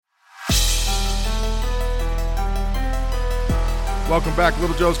Welcome back,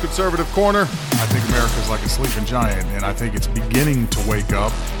 Little Joe's Conservative Corner. I think America's like a sleeping giant, and I think it's beginning to wake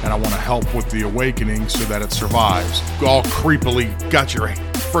up, and I want to help with the awakening so that it survives. All creepily got your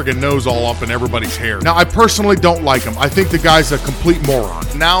friggin' nose all up in everybody's hair. Now, I personally don't like him. I think the guy's a complete moron.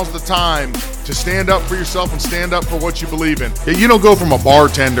 Now's the time to stand up for yourself and stand up for what you believe in. You don't go from a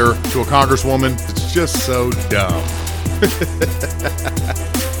bartender to a congresswoman. It's just so dumb.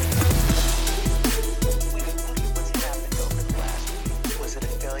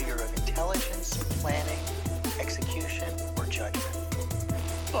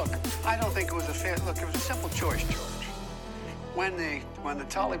 I don't think it was a fair look. It was a simple choice, George. When the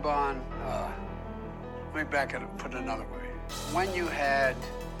Taliban, let me back it up, put it another way. When you had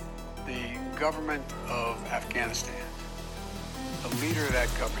the government of Afghanistan, the leader of that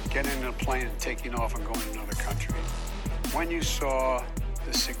government getting in a plane and taking off and going to another country, when you saw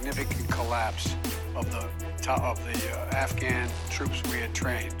the significant collapse of the Afghan troops we had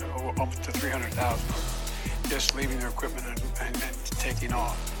trained, up to 300,000, just leaving their equipment and taking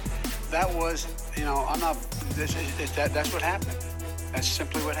off. That was, that's what happened. That's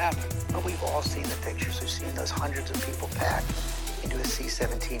simply what happened. But we've all seen the pictures. We've seen those hundreds of people packed into a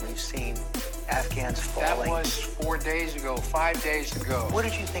C-17. We've seen Afghans falling. That was 4 days ago, 5 days ago. What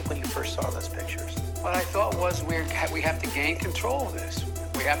did you think when you first saw those pictures? What I thought was we have to gain control of this.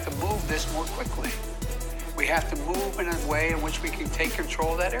 We have to move this more quickly. We have to move in a way in which we can take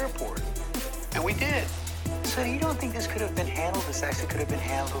control of that airport. And we did. So you don't think this could have been handled, this actually could have been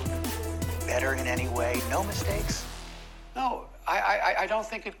handled better in any way? No mistakes? No, I don't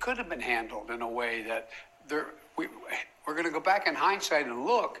think it could have been handled in a way that we're going to go back in hindsight and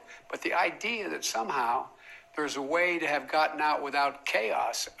look, but the idea that somehow there's a way to have gotten out without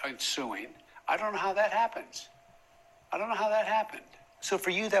chaos ensuing, I don't know how that happens. I don't know how that happened. So for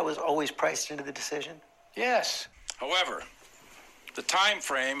you, that was always priced into the decision? Yes. However, the time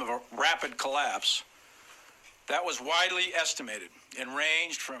frame of a rapid collapse, that was widely estimated and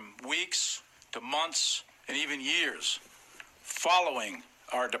ranged from weeks to months and even years following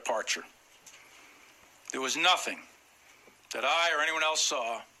our departure. There was nothing that I or anyone else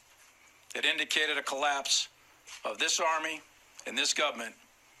saw that indicated a collapse of this Army and this government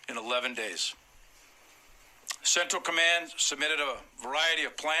in 11 days. Central Command submitted a variety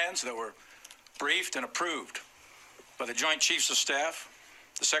of plans that were briefed and approved by the Joint Chiefs of Staff,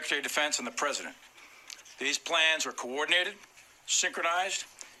 the Secretary of Defense, and the President. These plans were coordinated, synchronized,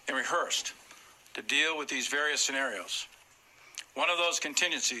 and rehearsed to deal with these various scenarios. One of those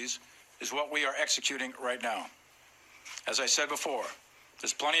contingencies is what we are executing right now. As I said before,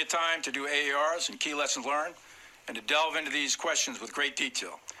 there's plenty of time to do AARs and key lessons learned and to delve into these questions with great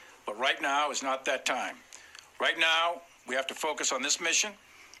detail. But right now is not that time. Right now, we have to focus on this mission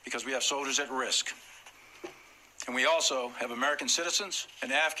because we have soldiers at risk. And we also have American citizens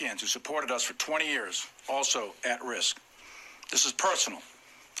and Afghans who supported us for 20 years, also at risk. This is personal,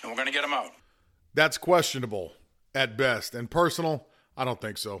 and we're going to get them out. That's questionable at best. And personal, I don't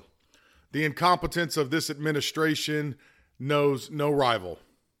think so. The incompetence of this administration knows no rival.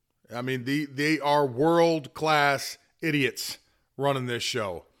 I mean, they are world-class idiots running this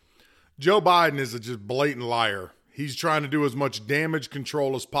show. Joe Biden is a just blatant liar. He's trying to do as much damage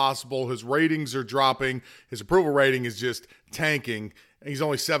control as possible. His ratings are dropping. His approval rating is just tanking. He's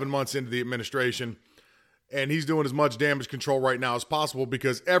only 7 months into the administration, and he's doing as much damage control right now as possible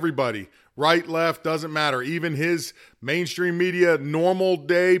because everybody, right, left, doesn't matter. Even his mainstream media normal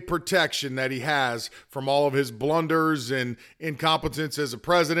day protection that he has from all of his blunders and incompetence as a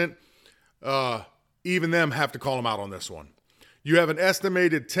president, even them have to call him out on this one. You have an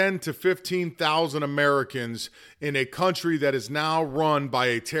estimated 10 to 15,000 Americans in a country that is now run by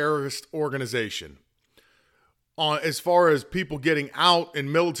a terrorist organization. As far as people getting out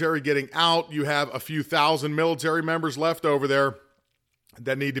and military getting out, you have a few thousand military members left over there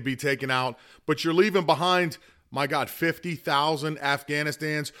that need to be taken out. But you're leaving behind, my God, 50,000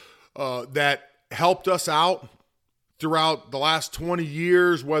 Afghanistans that helped us out throughout the last 20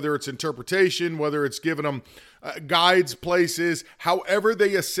 years, whether it's interpretation, whether it's giving them guides, places, however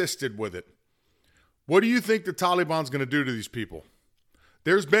they assisted with it. What do you think the Taliban's going to do to these people?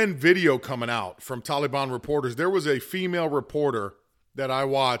 There's been video coming out from Taliban reporters. There was a female reporter that I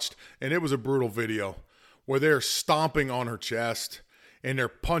watched, and it was a brutal video where they're stomping on her chest and they're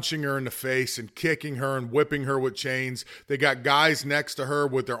punching her in the face and kicking her and whipping her with chains. They got guys next to her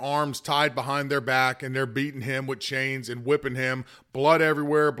with their arms tied behind their back, and they're beating him with chains and whipping him. Blood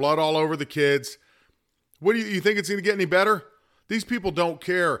everywhere, blood all over the kids. What do you think it's going to get any better? These people don't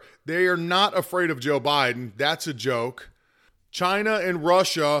care. They are not afraid of Joe Biden. That's a joke. China and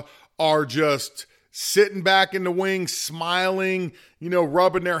Russia are just sitting back in the wings, smiling,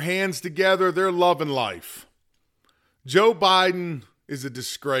 rubbing their hands together. They're loving life. Joe Biden is a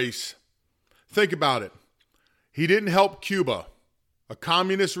disgrace. Think about it. He didn't help Cuba, a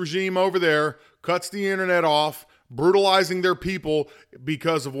communist regime over there, cuts the internet off, brutalizing their people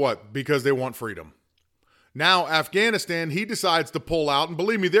because of what? Because they want freedom. Now, Afghanistan, he decides to pull out, and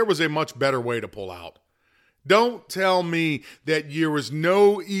believe me, there was a much better way to pull out. Don't tell me that there was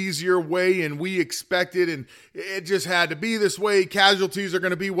no easier way and we expected and it just had to be this way. Casualties are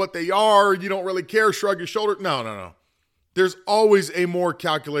going to be what they are. You don't really care. Shrug your shoulder. No. There's always a more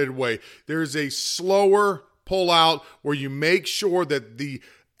calculated way. There's a slower pullout where you make sure that the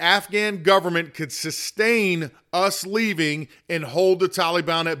Afghan government could sustain us leaving and hold the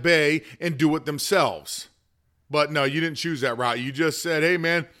Taliban at bay and do it themselves. But no, you didn't choose that route. You just said, hey,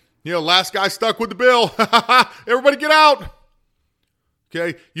 man, last guy stuck with the bill. Everybody get out.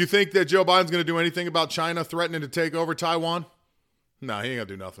 Okay, you think that Joe Biden's going to do anything about China threatening to take over Taiwan? No, he ain't going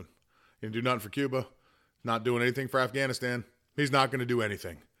to do nothing. He didn't do nothing for Cuba. Not doing anything for Afghanistan. He's not going to do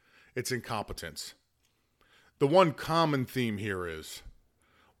anything. It's incompetence. The one common theme here is,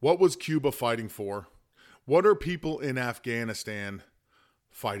 what was Cuba fighting for? What are people in Afghanistan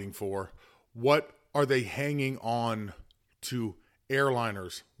fighting for? What are they hanging on to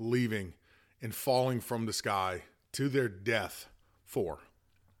airliners leaving and falling from the sky to their death for?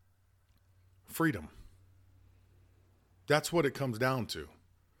 Freedom. That's what it comes down to.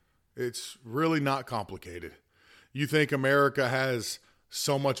 It's really not complicated. You think America has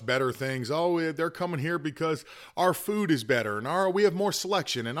so much better things. Oh, they're coming here because our food is better and we have more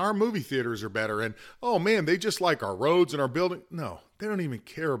selection and our movie theaters are better. And, oh man, they just like our roads and our building. No, they don't even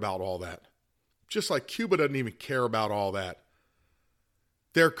care about all that. Just like Cuba doesn't even care about all that.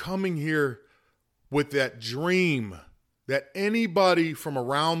 They're coming here with that dream that anybody from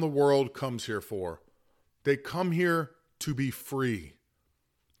around the world comes here for. They come here to be free,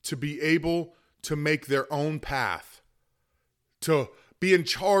 to be able to make their own path, to be in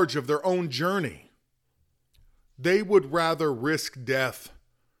charge of their own journey. They would rather risk death,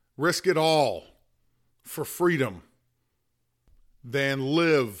 risk it all for freedom than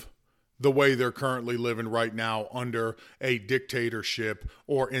live the way they're currently living right now under a dictatorship,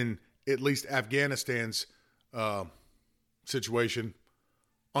 or in at least Afghanistan's situation,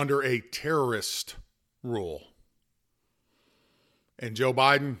 under a terrorist rule. And Joe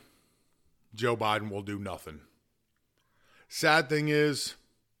Biden will do nothing. Sad thing is,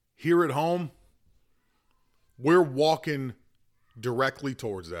 here at home, we're walking directly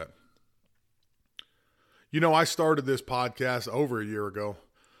towards that. I started this podcast over a year ago.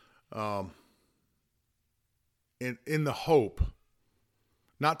 In the hope,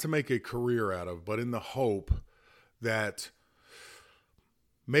 not to make a career out of, but in the hope that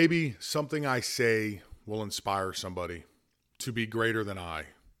maybe something I say will inspire somebody to be greater than I.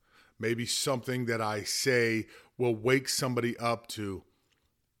 Maybe something that I say will wake somebody up to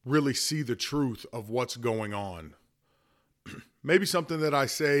really see the truth of what's going on. Maybe something that I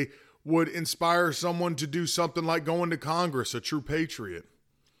say would inspire someone to do something like going to Congress, a true patriot.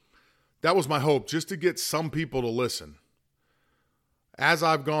 That was my hope, just to get some people to listen. As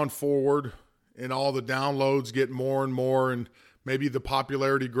I've gone forward and all the downloads get more and more and maybe the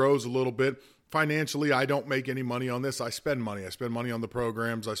popularity grows a little bit, financially, I don't make any money on this. I spend money. I spend money on the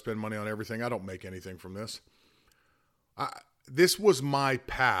programs. I spend money on everything. I don't make anything from this. This was my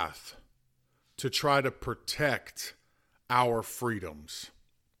path to try to protect our freedoms.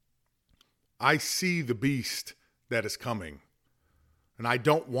 I see the beast that is coming, and I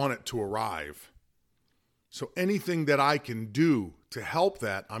don't want it to arrive. So anything that I can do to help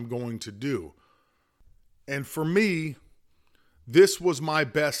that, I'm going to do. And for me, this was my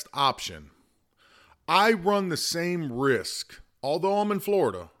best option. I run the same risk, although I'm in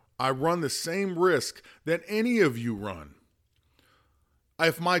Florida, I run the same risk that any of you run.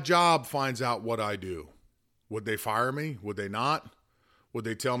 If my job finds out what I do, would they fire me? Would they not? Would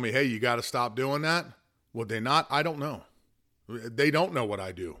they tell me, hey, you got to stop doing that? Would they not? I don't know. They don't know what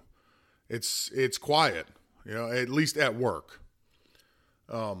I do. It's quiet, at least at work.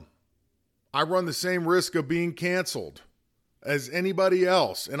 I run the same risk of being canceled as anybody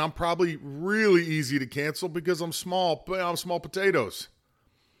else. And I'm probably really easy to cancel because I'm small potatoes.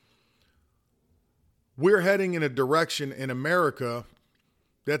 We're heading in a direction in America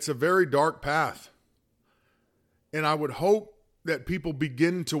that's a very dark path. And I would hope that people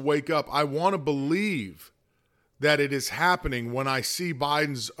begin to wake up. I want to believe that it is happening when I see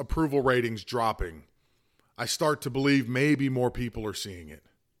Biden's approval ratings dropping. I start to believe maybe more people are seeing it.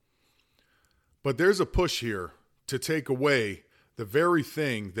 But there's a push here to take away the very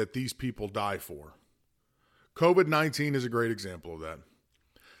thing that these people die for. COVID-19 is a great example of that.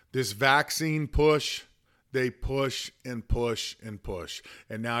 This vaccine push, they push and push and push.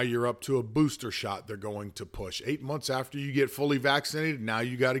 And now you're up to a booster shot they're going to push. 8 months after you get fully vaccinated, now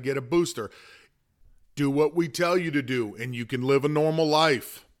you got to get a booster. Do what we tell you to do, and you can live a normal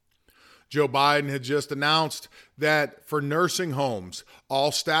life. Joe Biden had just announced that for nursing homes,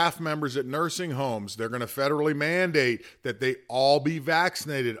 all staff members at nursing homes, they're going to federally mandate that they all be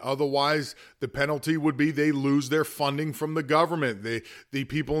vaccinated. Otherwise, the penalty would be they lose their funding from the government. The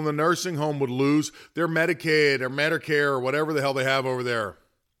people in the nursing home would lose their Medicaid or Medicare or whatever the hell they have over there.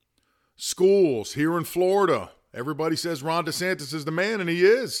 Schools here in Florida, everybody says Ron DeSantis is the man, and he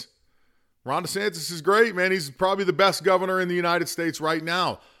is. Ron DeSantis is great, man. He's probably the best governor in the United States right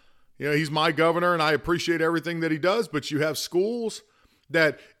now. You know, he's my governor, and I appreciate everything that he does, but you have schools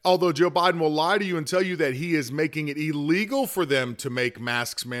that, although Joe Biden will lie to you and tell you that he is making it illegal for them to make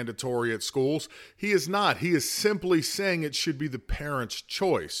masks mandatory at schools, he is not. He is simply saying it should be the parent's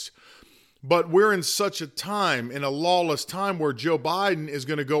choice. But we're in such a time, in a lawless time, where Joe Biden is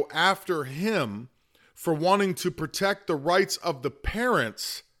going to go after him for wanting to protect the rights of the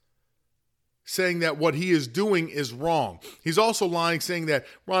parents, saying that what he is doing is wrong. He's also lying, saying that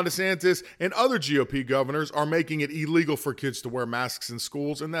Ron DeSantis and other GOP governors are making it illegal for kids to wear masks in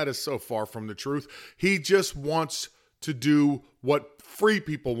schools, and that is so far from the truth. He just wants to do what free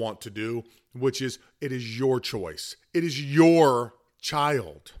people want to do, which is it is your choice. It is your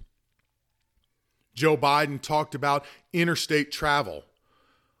child. Joe Biden talked about interstate travel.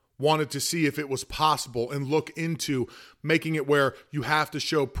 Wanted to see if it was possible and look into making it where you have to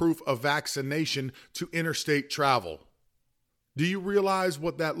show proof of vaccination to interstate travel. Do you realize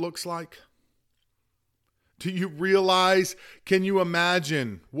what that looks like? Do you realize, can you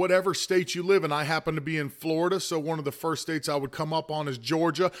imagine whatever state you live in? I happen to be in Florida, so one of the first states I would come up on is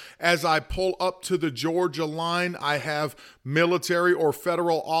Georgia. As I pull up to the Georgia line, I have military or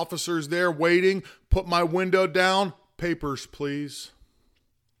federal officers there waiting. Put my window down. Papers, please.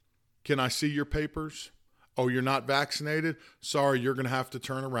 Can I see your papers? Oh, you're not vaccinated? Sorry, you're going to have to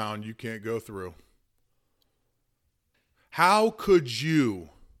turn around. You can't go through. How could you,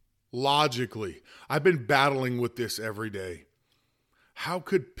 logically, I've been battling with this every day. How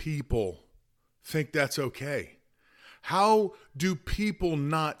could people think that's okay? How do people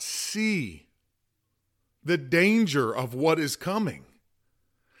not see the danger of what is coming?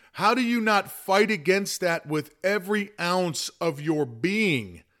 How do you not fight against that with every ounce of your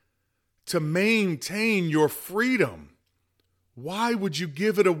being to maintain your freedom? Why would you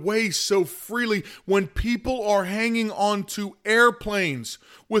give it away so freely when people are hanging on to airplanes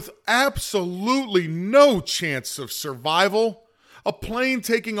with absolutely no chance of survival? A plane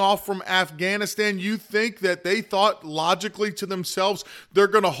taking off from Afghanistan, you think that they thought logically to themselves, they're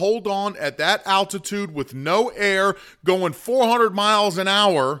going to hold on at that altitude with no air, going 400 miles an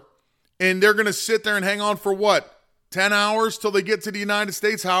hour, and they're going to sit there and hang on for what? 10 hours till they get to the United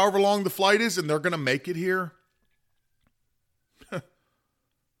States, however long the flight is, and they're going to make it here?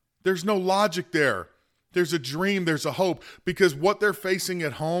 There's no logic there. There's a dream, there's a hope, because what they're facing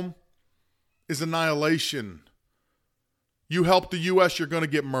at home is annihilation. You help the U.S., you're going to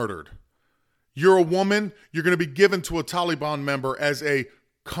get murdered. You're a woman, you're going to be given to a Taliban member as a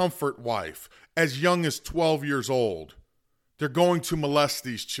comfort wife, as young as 12 years old. They're going to molest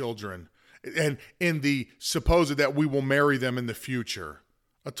these children. And in the supposed that we will marry them in the future,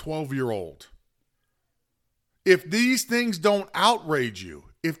 a 12-year-old. If these things don't outrage you,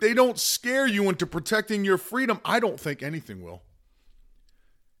 if they don't scare you into protecting your freedom, I don't think anything will.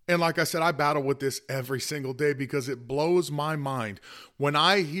 And like I said, I battle with this every single day because it blows my mind when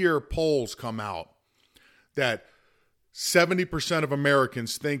I hear polls come out that 70% of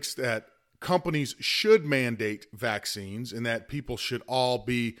Americans thinks that companies should mandate vaccines and that people should all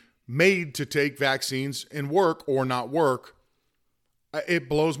be made to take vaccines and work or not work. It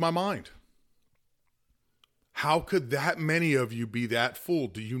blows my mind. How could that many of you be that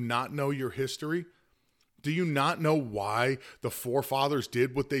fooled? Do you not know your history? Do you not know why the forefathers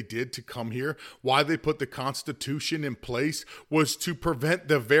did what they did to come here? Why they put the Constitution in place was to prevent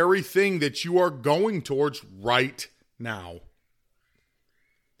the very thing that you are going towards right now.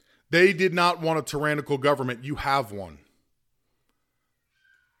 They did not want a tyrannical government. You have one.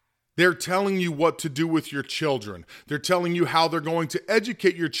 They're telling you what to do with your children. They're telling you how they're going to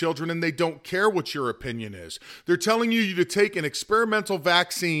educate your children, and they don't care what your opinion is. They're telling you to take an experimental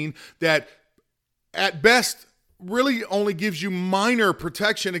vaccine that, at best, really only gives you minor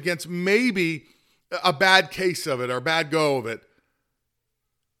protection against maybe a bad case of it or a bad go of it.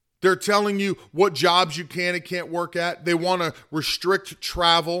 They're telling you what jobs you can and can't work at. They want to restrict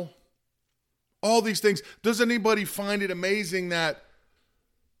travel. All these things. Does anybody find it amazing that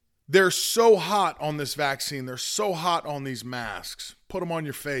they're so hot on this vaccine? They're so hot on these masks. Put them on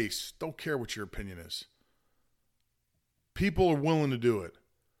your face. Don't care what your opinion is. People are willing to do it.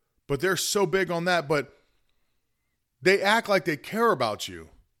 But they're so big on that. But they act like they care about you.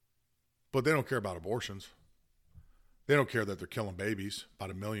 But they don't care about abortions. They don't care that they're killing babies by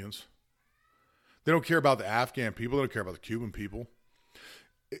the millions. They don't care about the Afghan people. They don't care about the Cuban people.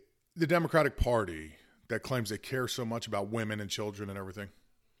 The Democratic Party that claims they care so much about women and children and everything.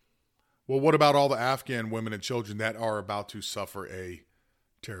 Well, what about all the Afghan women and children that are about to suffer a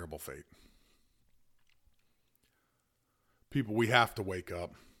terrible fate? People, we have to wake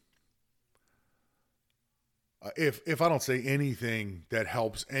up. If I don't say anything that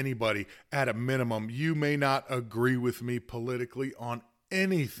helps anybody, at a minimum, you may not agree with me politically on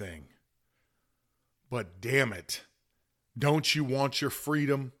anything. But damn it, don't you want your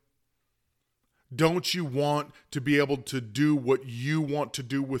freedom? Don't you want to be able to do what you want to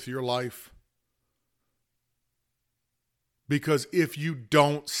do with your life? Because if you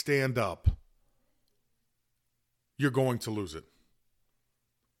don't stand up, you're going to lose it.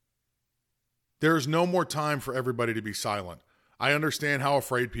 There's no more time for everybody to be silent. I understand how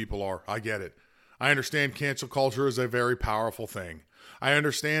afraid people are. I get it. I understand cancel culture is a very powerful thing. I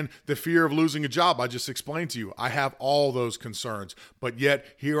understand the fear of losing a job. I just explained to you. I have all those concerns. But yet,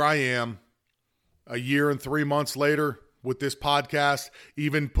 here I am, a year and 3 months later with this podcast,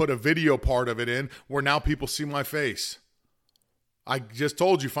 even put a video part of it in where now people see my face. I just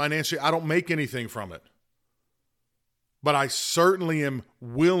told you financially, I don't make anything from it. But I certainly am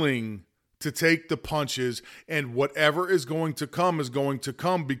willing to take the punches, and whatever is going to come,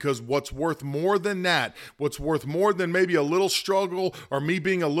 because what's worth more than that, what's worth more than maybe a little struggle or me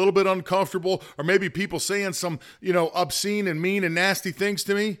being a little bit uncomfortable or maybe people saying some, obscene and mean and nasty things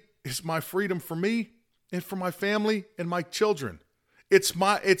to me, is my freedom for me and for my family and my children. It's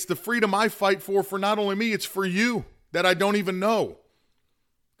the freedom I fight for not only me, it's for you that I don't even know.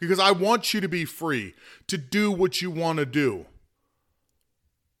 Because I want you to be free to do what you want to do.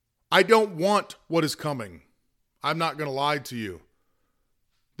 I don't want what is coming. I'm not going to lie to you.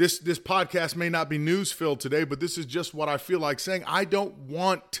 This podcast may not be news-filled today, but this is just what I feel like saying. I don't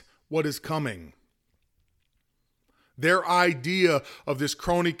want what is coming. Their idea of this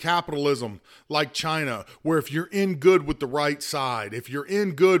crony capitalism like China, where if you're in good with the right side, if you're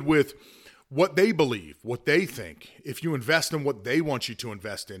in good with what they believe, what they think, if you invest in what they want you to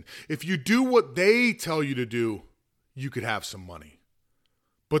invest in, if you do what they tell you to do, you could have some money.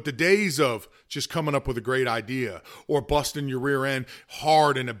 But the days of just coming up with a great idea or busting your rear end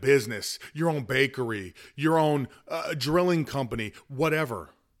hard in a business, your own bakery, your own drilling company,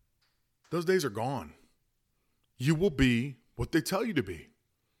 whatever, those days are gone. You will be what they tell you to be.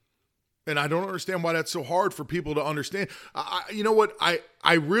 And I don't understand why that's so hard for people to understand. You know what?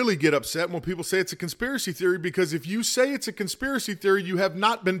 I really get upset when people say it's a conspiracy theory, because if you say it's a conspiracy theory, you have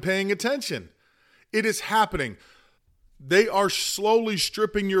not been paying attention. It is happening. They are slowly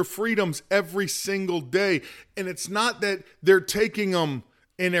stripping your freedoms every single day. And it's not that they're taking them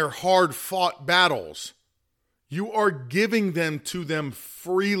in their hard-fought battles. You are giving them to them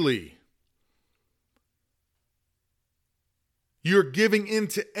freely. You're giving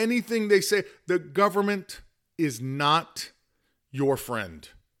into anything they say. The government is not your friend.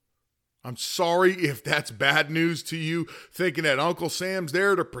 I'm sorry if that's bad news to you, thinking that Uncle Sam's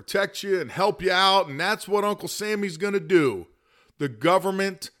there to protect you and help you out, and that's what Uncle Sammy's going to do. The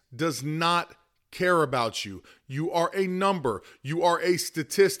government does not care about you. You are a number. You are a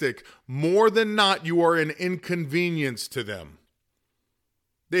statistic. More than not, you are an inconvenience to them.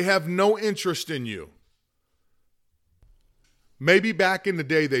 They have no interest in you. Maybe back in the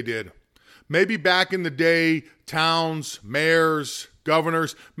day they did. Maybe back in the day, towns, mayors,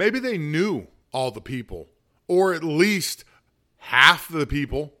 governors, maybe they knew all the people, or at least half the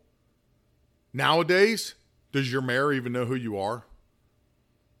people. Nowadays, does your mayor even know who you are?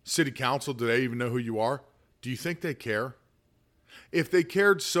 City council, do they even know who you are? Do you think they care? If they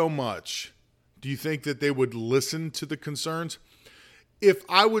cared so much, do you think that they would listen to the concerns? If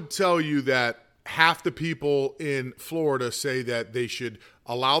I would tell you that half the people in Florida say that they should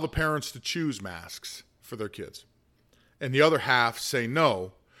allow the parents to choose masks for their kids, and the other half say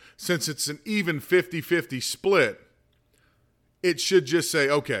no, since it's an even 50-50 split, it should just say,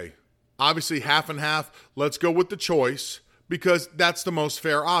 okay, obviously half and half, let's go with the choice, because that's the most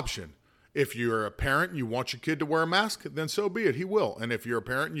fair option. If you're a parent and you want your kid to wear a mask, then so be it, he will. And if you're a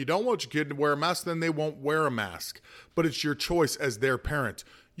parent and you don't want your kid to wear a mask, then they won't wear a mask. But it's your choice as their parent.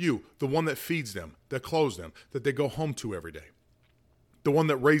 You, the one that feeds them, that clothes them, that they go home to every day. the one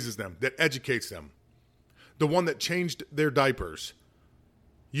that raises them, that educates them, the one that changed their diapers.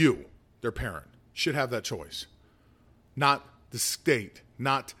 You, their parent, should have that choice. Not the state,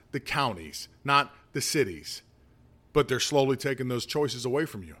 not the counties, not the cities. But they're slowly taking those choices away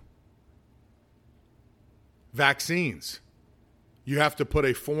from you. Vaccines. You have to put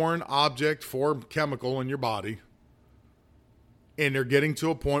a foreign object, foreign chemical in your body, and they're getting to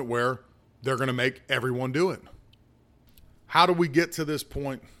a point where they're going to make everyone do it. How do we get to this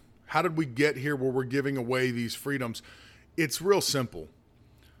point? How did we get here where we're giving away these freedoms? It's real simple.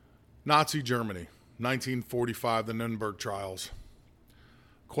 Nazi Germany, 1945, the Nuremberg trials.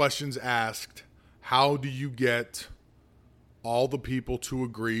 Questions asked, how do you get all the people to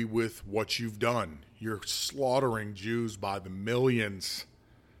agree with what you've done? You're slaughtering Jews by the millions.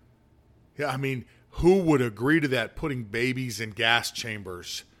 Yeah, I mean, who would agree to that? Putting babies in gas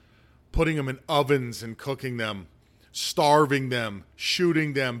chambers, putting them in ovens and cooking them, starving them,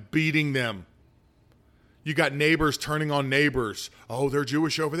 shooting them, beating them. You got neighbors turning on neighbors. Oh, they're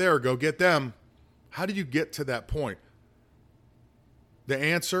Jewish over there. Go get them. How do you get to that point? The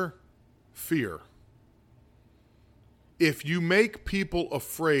answer, fear. If you make people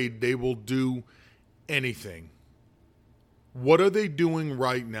afraid, they will do anything. What are they doing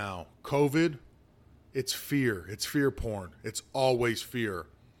right now? COVID, it's fear. It's fear porn. It's always fear.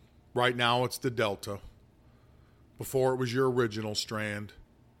 Right now, it's the Delta. Before, it was your original strand.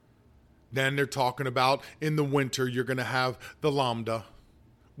 Then they're talking about in the winter, you're going to have the Lambda,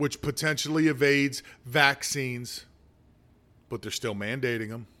 which potentially evades vaccines, but they're still mandating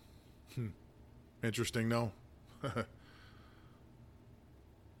them. Interesting, no?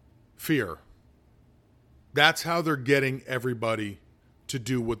 Fear. That's how they're getting everybody to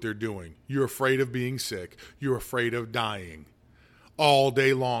do what they're doing. You're afraid of being sick. You're afraid of dying. All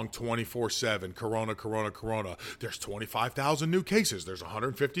day long, 24/7, corona, corona, corona. There's 25,000 new cases. There's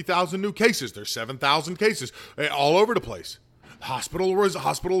 150,000 new cases. There's 7,000 cases all over the place.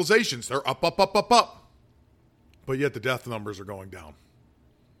 Hospitalizations, they're up, up, up, up, up. But yet the death numbers are going down.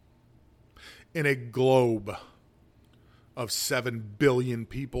 In a globe of 7 billion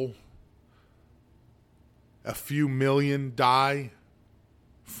people, a few million die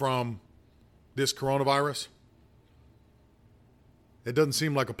from this coronavirus. It doesn't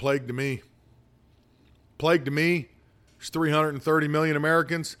seem like a plague to me. Plague to me, there's 330 million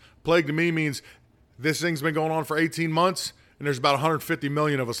Americans. Plague to me means this thing's been going on for 18 months and there's about 150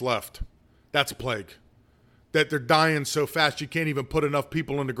 million of us left. That's a plague. That they're dying so fast you can't even put enough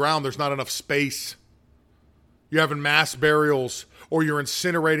people in the ground. There's not enough space. You're having mass burials or you're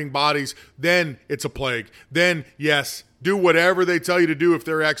incinerating bodies. Then it's a plague. Then, yes, do whatever they tell you to do if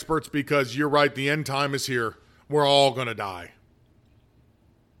they're experts, because you're right, the end time is here. We're all going to die.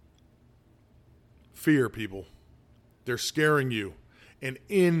 Fear, people. They're scaring you. And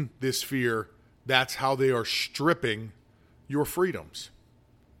in this fear, that's how they are stripping your freedoms.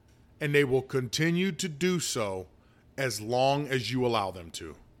 And they will continue to do so as long as you allow them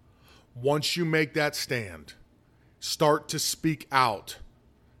to. Once you make that stand, start to speak out.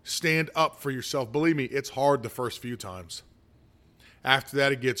 Stand up for yourself. Believe me, it's hard the first few times. After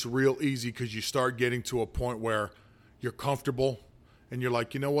that, it gets real easy because you start getting to a point where you're comfortable and you're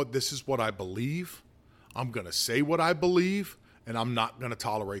like, you know what? This is what I believe. I'm going to say what I believe, and I'm not going to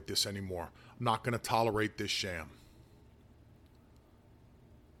tolerate this anymore. I'm not going to tolerate this sham.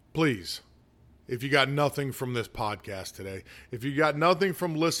 Please, if you got nothing from this podcast today, if you got nothing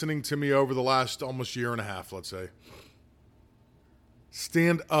from listening to me over the last almost year and a half, let's say,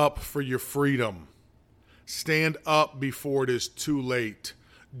 stand up for your freedom. Stand up before it is too late.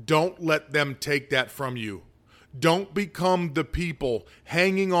 Don't let them take that from you. Don't become the people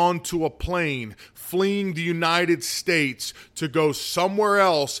hanging on to a plane, fleeing the United States to go somewhere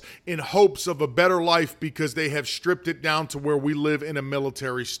else in hopes of a better life because they have stripped it down to where we live in a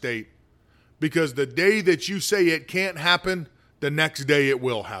military state. Because the day that you say it can't happen, the next day it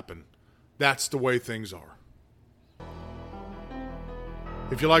will happen. That's the way things are.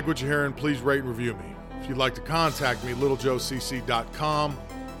 If you like what you're hearing, please rate and review me. If you'd like to contact me, littlejoecc.com.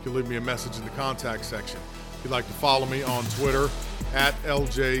 You can leave me a message in the contact section. If you'd like to follow me on Twitter, at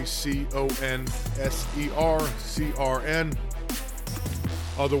LJCONSERCRN.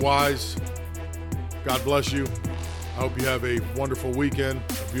 Otherwise, God bless you. I hope you have a wonderful weekend,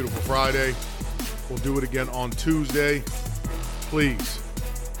 a beautiful Friday. We'll do it again on Tuesday. Please,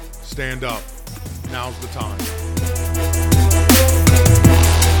 stand up. Now's the time.